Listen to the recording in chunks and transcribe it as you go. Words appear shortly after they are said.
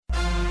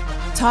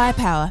Tyre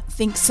Power.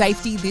 Think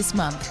safety this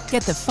month.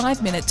 Get the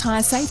 5-minute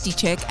tyre safety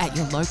check at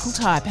your local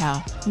Tyre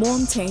Power.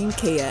 Morn Team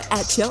Kia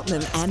at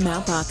Cheltenham and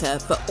Mount Barker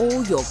for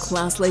all your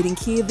class-leading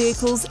Kia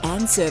vehicles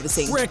and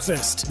servicing.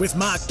 Breakfast with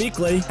Mark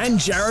Bickley and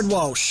Jared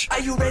Walsh.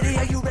 Are you ready?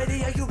 Are you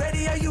ready? Are you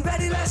ready? Are you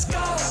ready? Let's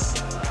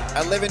go!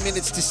 11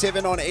 minutes to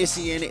 7 on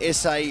SEN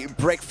SA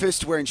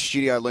Breakfast. We're in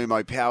Studio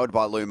Lumo, powered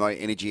by Lumo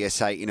Energy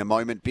SA. In a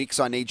moment, Bicks,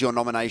 I need your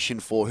nomination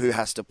for who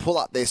has to pull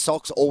up their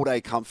socks.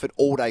 All-day comfort,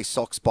 all-day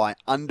socks by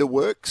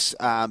Underworks.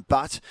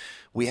 But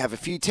we have a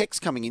few texts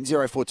coming in,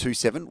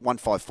 0427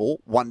 154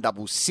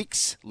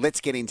 166.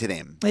 Let's get into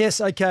them. Yes,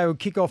 okay, we'll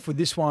kick off with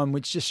this one,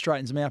 which just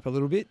straightens me up a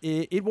little bit.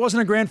 It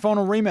wasn't a grand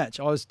final rematch.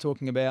 I was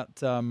talking about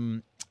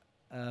the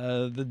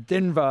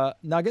Denver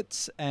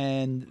Nuggets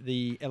and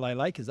the LA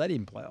Lakers. They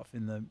didn't play off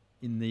in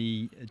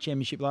the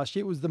championship last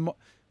year. It was the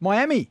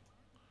Miami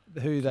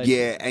who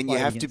they and you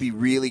have to be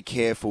really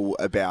careful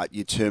about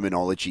your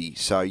terminology.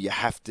 So you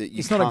have to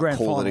it's can't not a grand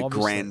call final, it a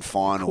grand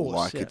final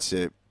course,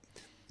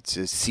 it's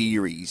a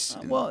series.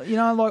 Well,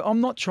 I'm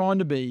not trying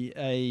to be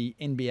a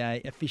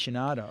NBA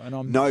aficionado, and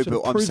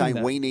I'm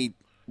saying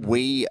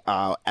we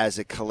are, as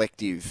a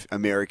collective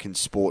American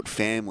sport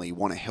family,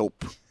 want to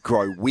help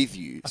grow with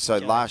you. Okay. So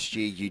last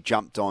year you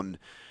jumped on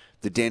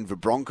the Denver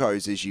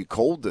Broncos, as you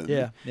called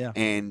them,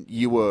 and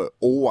you were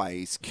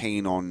always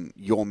keen on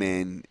your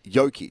man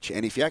Jokic.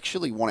 And if you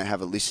actually want to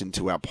have a listen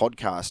to our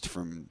podcast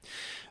from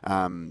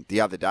the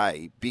other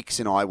day, Bicks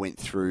and I went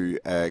through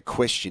a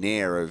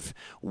questionnaire of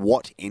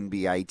what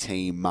NBA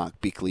team Mark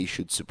Bickley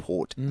should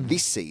support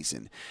this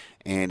season,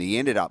 and he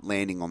ended up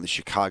landing on the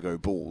Chicago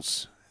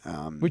Bulls.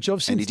 Which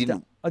I've since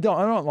done. I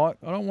don't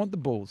want the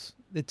Bulls.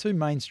 They're too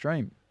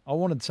mainstream. I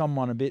wanted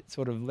someone a bit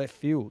sort of left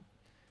field.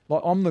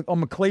 Like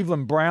I'm a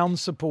Cleveland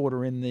Browns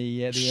supporter in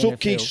the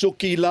NFL.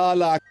 Suki la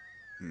la.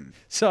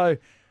 So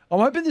I'm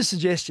open to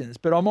suggestions,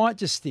 but I might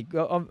just stick.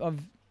 I've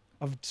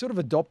sort of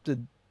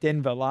adopted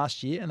Denver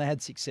last year, and they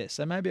had success.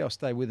 So maybe I'll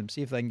stay with them,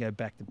 see if they can go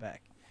back to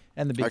back.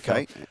 And the big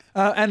fella.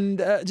 And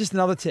just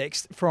another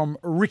text from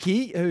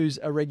Ricky, who's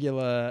a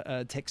regular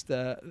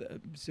texter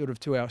sort of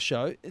to our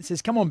show. It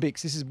says, come on,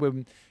 Bicks, this is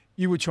when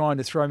you were trying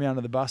to throw me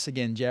under the bus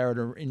again,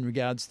 Jared, in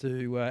regards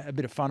to a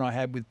bit of fun I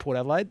had with Port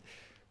Adelaide.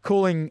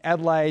 Calling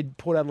Adelaide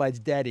Port Adelaide's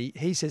daddy,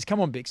 he says,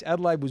 come on, Bicks,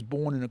 Adelaide was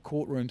born in a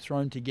courtroom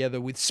thrown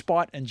together with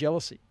spite and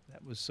jealousy.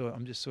 That was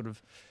I'm just sort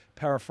of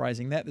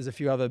paraphrasing that. There's a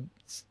few other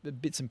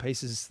bits and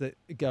pieces that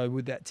go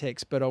with that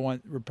text, but I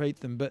won't repeat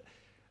them. But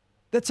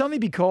that's only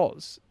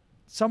because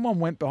someone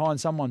went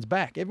behind someone's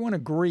back. Everyone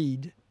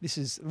agreed. This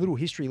is a little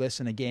history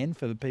lesson again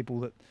for the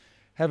people that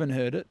haven't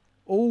heard it.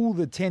 All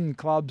the 10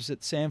 clubs at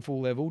SANFL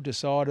level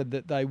decided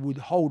that they would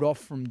hold off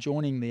from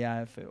joining the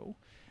AFL.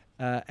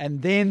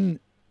 And then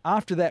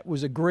after that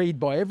was agreed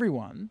by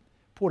everyone,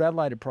 Port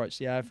Adelaide approached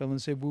the AFL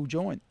and said, we'll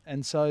join.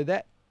 And so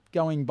that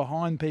going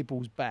behind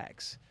people's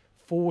backs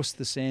forced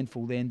the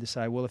SANFL then to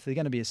say, well, if they're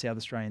going to be a South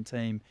Australian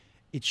team,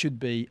 it should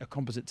be a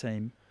composite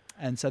team.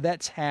 And so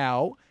that's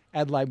how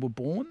Adelaide were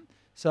born.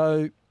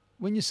 So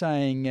when you're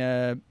saying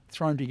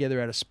thrown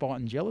together out of spite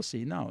and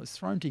jealousy, no, it's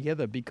thrown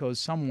together because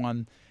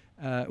someone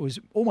was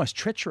almost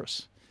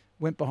treacherous,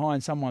 went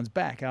behind someone's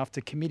back after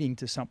committing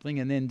to something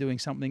and then doing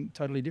something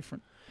totally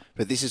different.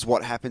 But this is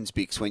what happens,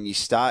 Bix. When you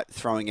start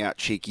throwing out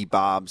cheeky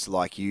barbs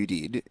like you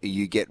did,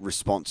 you get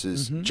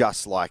responses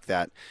just like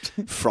that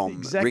from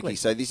exactly. Ricky.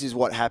 So this is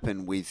what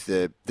happened with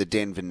the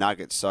Denver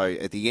Nuggets. So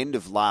at the end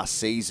of last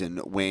season,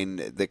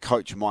 when the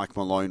coach Mike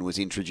Malone was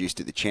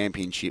introduced at the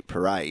championship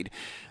parade,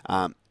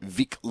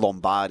 Vic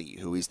Lombardi,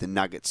 who is the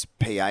Nuggets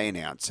PA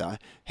announcer,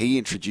 he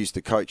introduced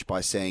the coach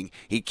by saying,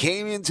 he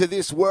came into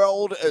this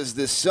world as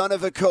the son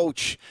of a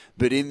coach,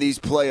 but in these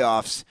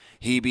playoffs,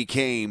 he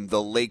became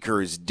the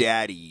Lakers'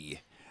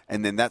 daddy.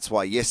 And then that's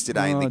why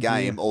yesterday in the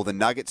game, all the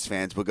Nuggets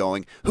fans were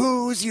going,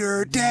 who's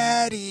your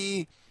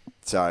daddy?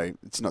 So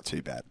it's not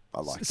too bad.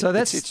 I like it. So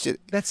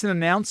that's an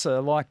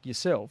announcer like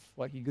yourself,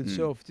 like your good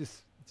self,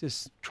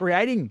 just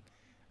creating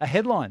a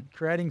headline,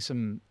 creating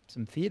some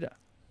theatre.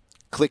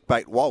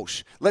 Clickbait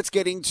Walsh. Let's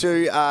get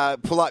into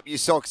pull up your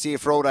socks here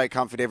for all-day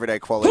comfort, everyday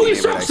quality, and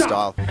everyday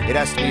style. It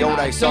has to be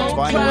all-day socks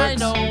by Underworks.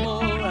 No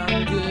more,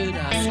 I'm good,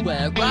 I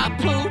swear. I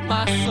pulled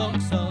my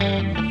socks on.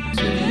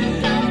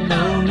 You don't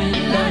know me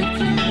like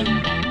you.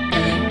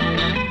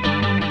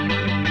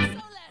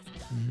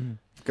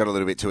 Got a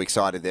little bit too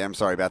excited there. I'm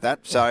sorry about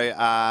that.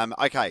 So,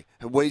 okay.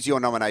 Where's your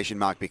nomination,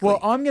 Mark Bickley? Well,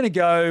 I'm going to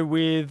go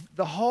with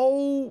the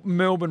whole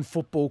Melbourne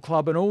Football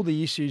Club and all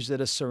the issues that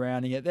are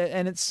surrounding it.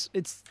 And it's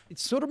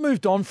sort of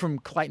moved on from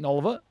Clayton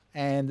Oliver,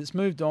 and it's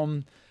moved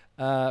on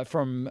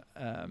from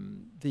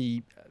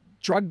the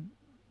drug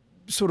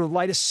sort of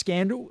latest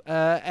scandal,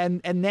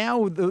 and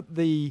now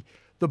the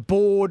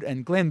board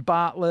and Glenn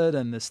Bartlett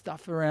and the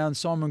stuff around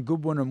Simon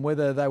Goodwin and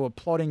whether they were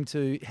plotting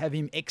to have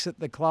him exit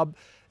the club.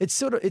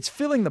 It's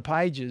filling the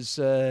pages.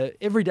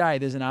 Every day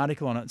there's an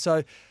article on it.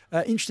 So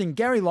interesting.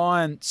 Gary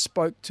Lyon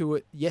spoke to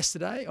it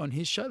yesterday on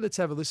his show. Let's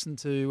have a listen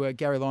to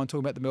Gary Lyon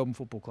talking about the Melbourne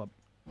Football Club.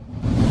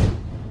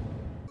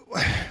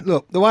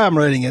 Look, the way I'm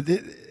reading it,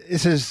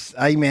 this is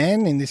a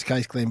man, in this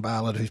case Glenn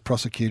Bartlett, who's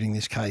prosecuting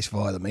this case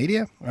via the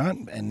media, right?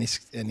 And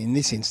in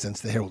this instance,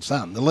 the Herald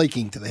Sun. The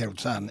leaking to the Herald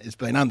Sun has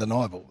been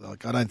undeniable.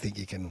 Like, I don't think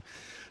you can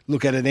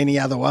look at it any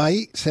other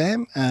way,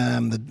 Sam,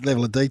 the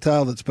level of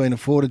detail that's been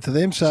afforded to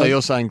them. So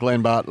you're saying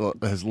Glenn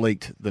Bartlett has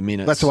leaked the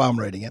minutes? That's the way I'm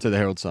reading it. To the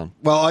Herald Sun.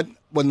 Well,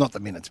 not the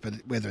minutes, but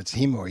whether it's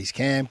him or his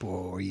camp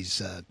or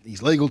his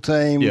legal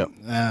team, yep.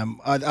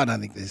 I don't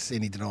think there's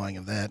any denying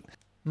of that.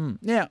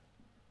 Now,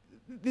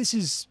 this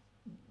is...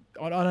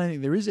 I don't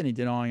think there is any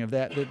denying of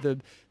that.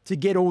 To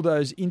get all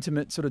those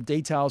intimate sort of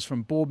details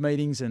from board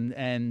meetings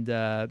and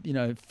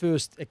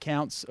first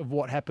accounts of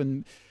what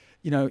happened,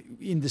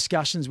 in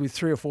discussions with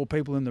 3 or 4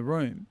 people in the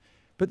room.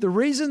 But the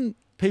reason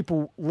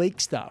people leak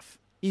stuff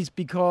is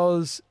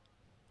because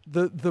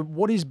the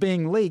what is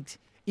being leaked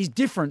is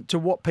different to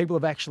what people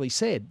have actually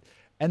said.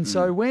 And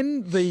so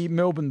when the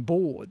Melbourne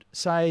board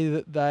say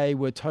that they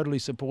were totally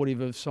supportive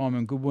of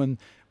Simon Goodwin,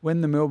 when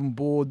the Melbourne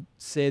board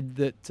said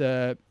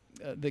that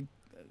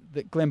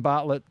Glenn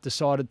Bartlett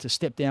decided to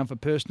step down for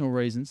personal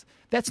reasons,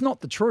 that's not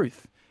the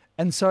truth.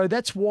 And so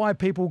that's why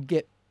people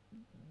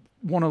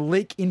want to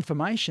leak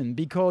information,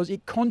 because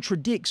it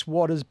contradicts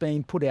what has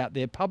been put out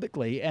there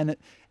publicly, and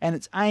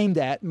it's aimed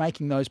at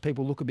making those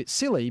people look a bit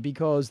silly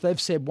because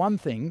they've said one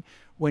thing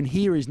when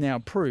here is now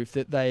proof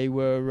that they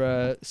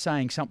were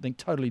saying something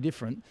totally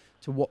different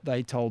to what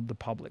they told the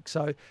public.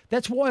 So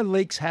that's why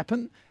leaks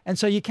happen, and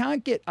so you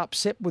can't get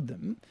upset with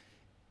them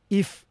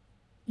if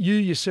you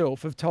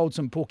yourself have told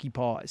some porky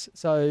pies.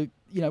 So,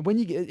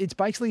 it's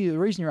basically the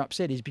reason you're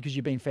upset is because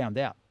you've been found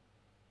out.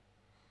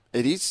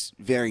 It is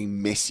very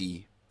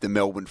messy, the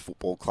Melbourne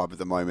Football Club at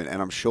the moment,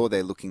 and I'm sure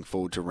they're looking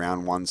forward to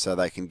round 1 so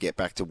they can get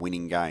back to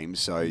winning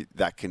games, so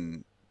that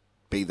can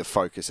be the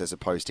focus as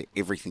opposed to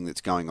everything that's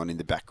going on in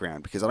the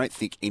background, because I don't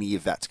think any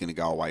of that's going to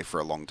go away for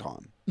a long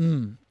time.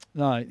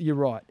 No, you're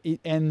right. It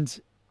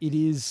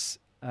is...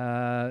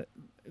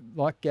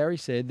 like Gary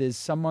said, there's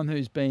someone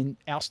who's been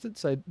ousted.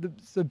 So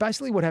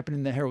basically what happened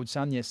in the Herald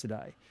Sun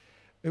yesterday,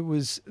 there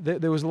was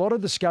a lot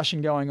of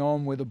discussion going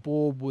on where the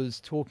board was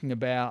talking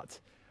about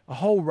a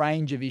whole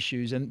range of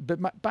issues, but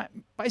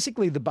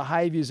basically the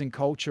behaviours and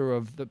culture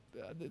of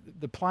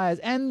the players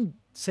and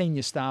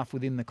senior staff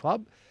within the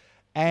club.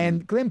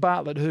 And Glenn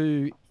Bartlett,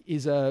 who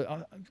is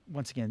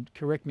once again,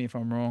 correct me if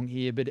I'm wrong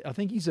here, but I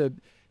think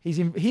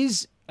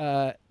his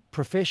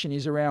profession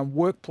is around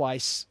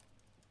workplace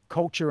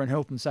culture and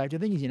health and safety. I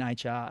think he's in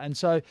HR. And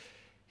so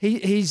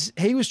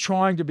he was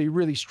trying to be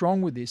really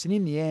strong with this. And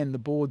in the end, the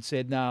board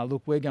said, "No,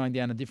 look, we're going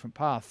down a different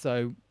path.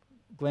 So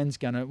we're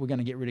going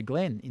to get rid of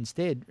Glenn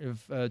instead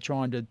of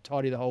trying to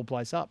tidy the whole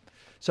place up."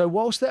 So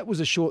whilst that was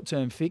a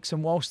short-term fix,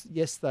 and whilst,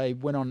 yes, they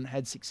went on and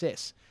had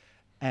success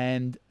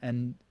and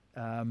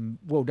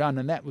well done,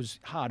 and that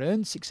was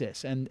hard-earned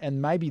success. And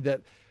maybe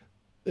that,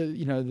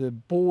 the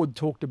board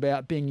talked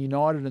about being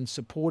united and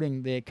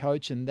supporting their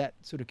coach, and that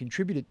sort of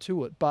contributed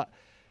to it. But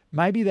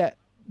maybe that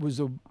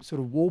was a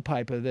sort of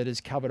wallpaper that has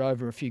covered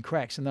over a few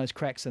cracks, and those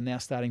cracks are now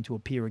starting to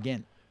appear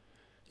again.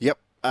 Yep.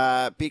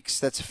 Bicks,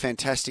 that's a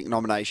fantastic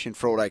nomination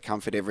for all-day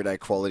comfort, everyday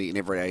quality and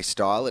everyday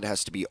style. It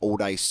has to be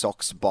all-day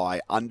socks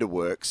by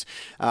Underworks.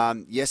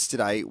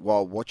 Yesterday,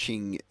 while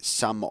watching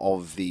some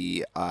of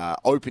the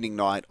opening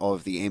night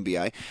of the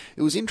NBA,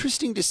 it was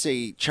interesting to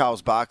see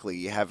Charles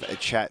Barkley have a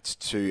chat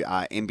to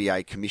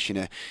NBA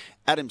Commissioner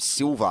Adam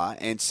Silver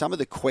and some of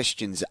the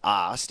questions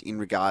asked in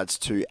regards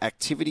to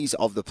activities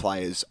of the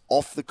players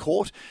off the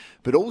court.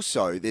 But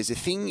also, there's a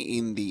thing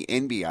in the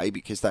NBA,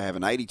 because they have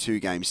an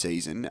 82-game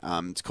season,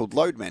 it's called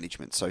load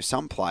management. So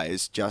some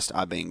players just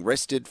are being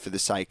rested for the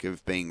sake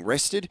of being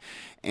rested,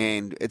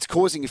 and it's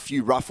causing a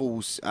few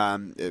ruffles,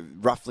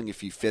 ruffling a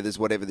few feathers,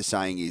 whatever the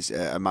saying is,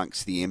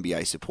 amongst the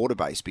NBA supporter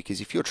base. Because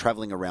if you're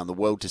travelling around the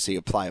world to see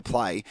a player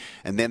play,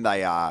 and then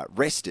they are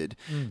rested,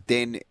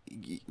 then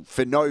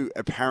for no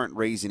apparent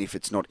reason, if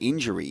it's not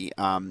injury,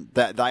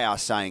 that they are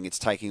saying it's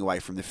taking away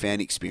from the fan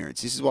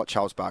experience. This is what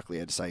Charles Barkley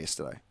had to say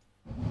yesterday.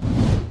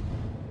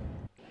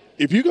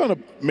 If you're going to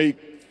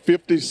make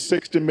 $50,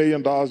 $60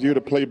 million a year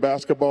to play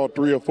basketball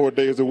 3 or 4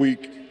 days a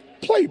week,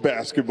 play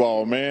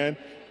basketball, man.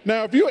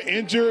 Now, if you're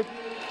injured,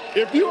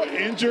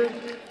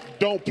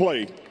 don't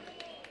play.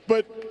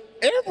 But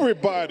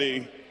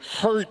everybody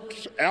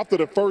hurts after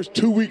the first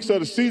 2 weeks of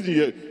the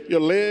season.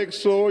 Your legs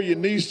sore, your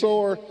knees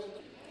sore.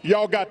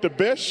 Y'all got the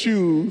best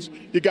shoes.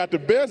 You got the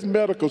best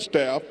medical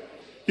staff.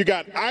 You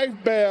got ice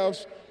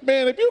baths.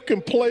 Man, if you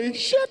can play,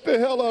 shut the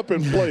hell up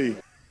and play.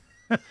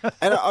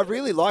 And I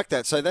really like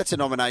that. So that's a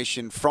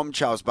nomination from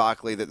Charles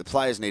Barkley that the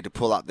players need to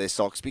pull up their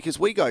socks, because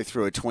we go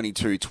through a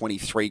 22,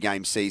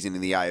 23-game season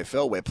in the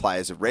AFL where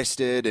players are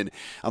rested, and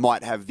I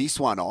might have this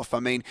one off. I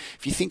mean,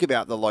 if you think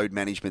about the load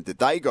management that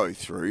they go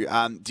through,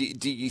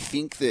 do you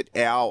think that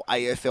our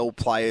AFL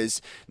players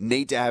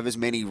need to have as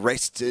many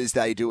rests as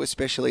they do,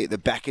 especially at the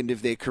back end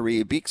of their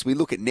career, Bicks? We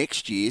look at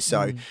next year,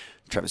 so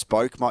Travis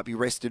Boak might be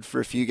rested for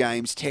a few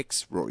games.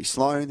 Tex, Rory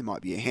Sloane, there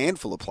might be a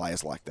handful of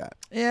players like that.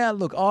 Yeah,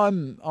 look,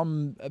 I'm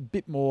a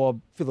bit more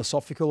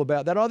philosophical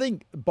about that. I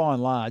think, by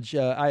and large,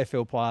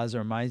 AFL players are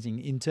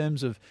amazing in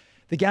terms of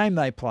the game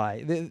they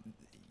play.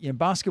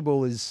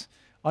 Basketball is.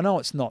 I know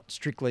it's not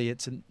strictly.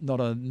 It's not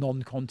a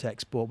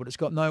non-contact sport, but it's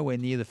got nowhere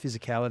near the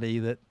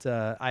physicality that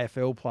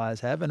AFL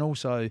players have, and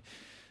also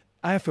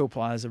AFL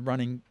players are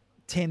running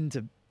 10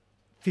 to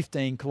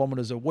 15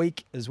 kilometres a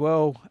week as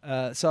well.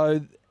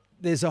 So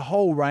there's a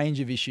whole range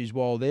of issues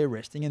while they're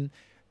resting. And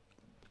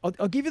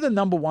I'll give you the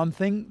number one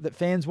thing that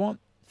fans want.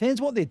 Fans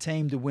want their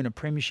team to win a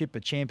premiership, a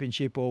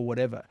championship, or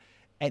whatever.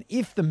 And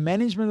if the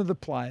management of the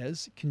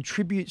players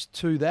contributes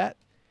to that,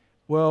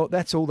 well,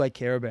 that's all they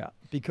care about.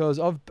 Because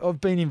I've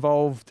been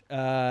involved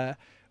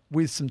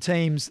with some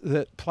teams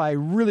that play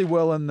really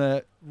well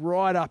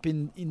right up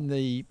in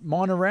the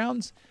minor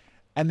rounds,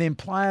 and then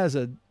players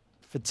are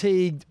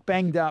fatigued,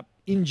 banged up,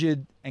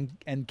 injured,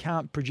 and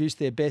can't produce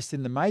their best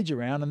in the major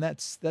round, and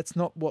that's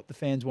not what the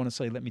fans want to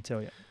see, let me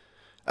tell you.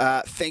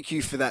 Thank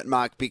you for that,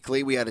 Mark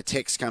Bickley. We had a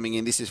text coming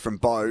in. This is from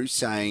Bo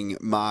saying,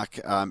 Mark,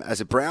 as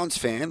a Browns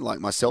fan,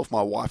 like myself,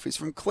 my wife is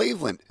from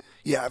Cleveland.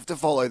 You have to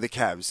follow the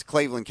Cavs,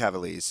 Cleveland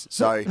Cavaliers.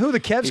 So who are the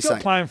Cavs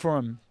got playing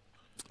for them?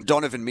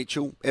 Donovan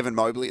Mitchell, Evan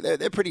Mobley.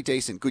 They're pretty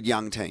decent. Good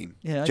young team.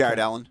 Yeah, okay. Jared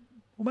Allen.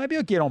 Well, maybe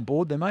I'll get on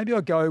board then. Maybe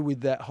I'll go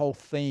with that whole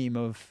theme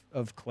of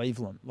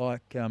Cleveland,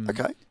 like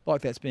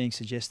that's being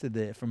suggested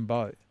there from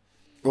Bo.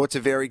 Well, it's a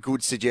very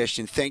good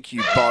suggestion. Thank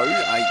you, Bo.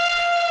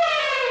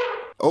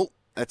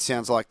 That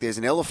sounds like there's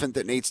an elephant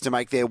that needs to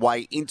make their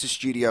way into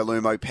Studio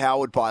Lumo,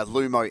 powered by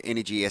Lumo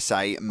Energy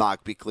SA.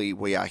 Mark Bickley,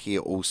 we are here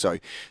also.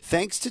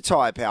 Thanks to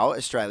Tyre Power,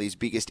 Australia's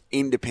biggest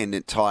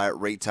independent tyre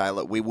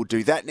retailer. We will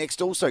do that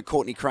next. Also,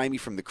 Courtney Cramey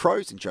from the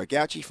Crows and Joe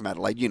Gauchi from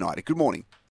Adelaide United. Good morning.